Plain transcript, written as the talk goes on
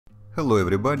Hello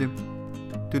everybody!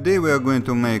 Today we are going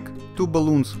to make two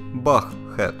balloons Bach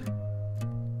head.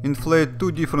 Inflate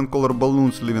two different color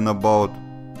balloons leaving about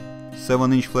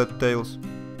 7-inch flat tails.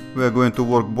 We are going to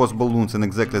work both balloons in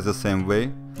exactly the same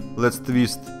way. Let's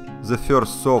twist the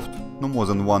first soft, no more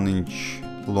than 1-inch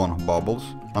long bubbles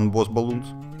on both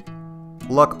balloons.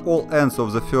 Lock all ends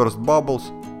of the first bubbles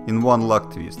in one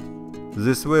lock twist.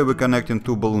 This way we connecting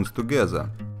two balloons together.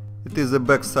 It is the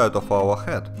back side of our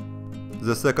head.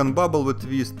 The second bubble we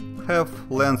twist half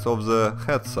length of the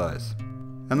head size.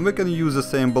 And we can use the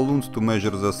same balloons to measure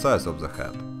the size of the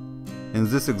head. In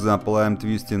this example I am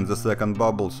twisting the second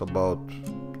bubbles about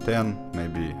 10,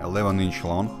 maybe 11-inch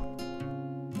long.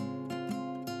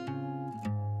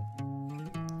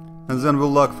 And then we'll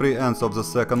lock three ends of the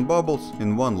second bubbles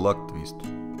in one lock twist.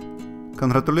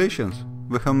 Congratulations!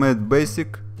 We have made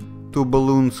basic two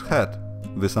balloons head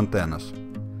with antennas.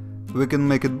 We can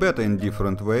make it better in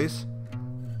different ways.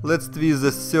 Let's twist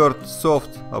the third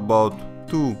soft, about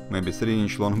 2, maybe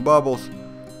 3-inch long bubbles,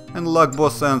 and lock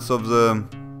both ends of the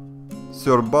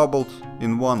third bubbles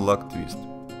in one lock twist.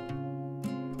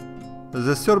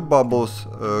 The third bubbles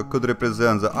could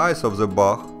represent the eyes of the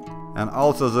Bach, and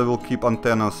also they will keep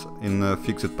antennas in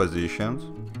fixed positions.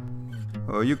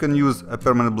 You can use a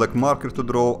permanent black marker to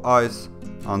draw eyes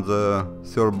on the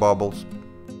third bubbles.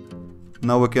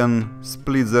 Now we can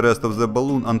split the rest of the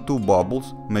balloon on two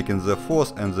bubbles, making the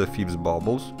fourth and the fifth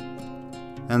bubbles.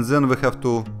 And then we have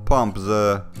to pump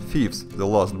the fifth, the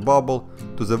last bubble,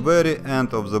 to the very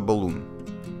end of the balloon.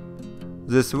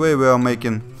 This way we are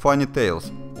making funny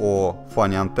tails or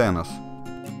funny antennas.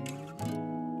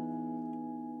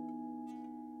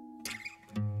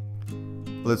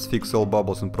 Let's fix all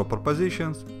bubbles in proper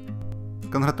positions.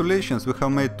 Congratulations, we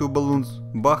have made two balloons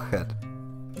Bach head.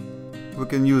 We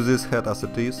can use this head as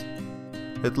it is.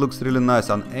 It looks really nice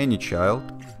on any child,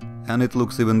 and it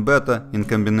looks even better in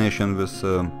combination with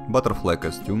butterfly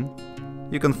costume.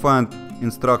 You can find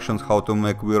instructions how to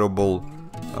make wearable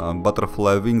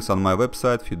butterfly wings on my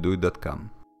website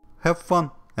fidui.com. Have fun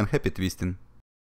and happy twisting!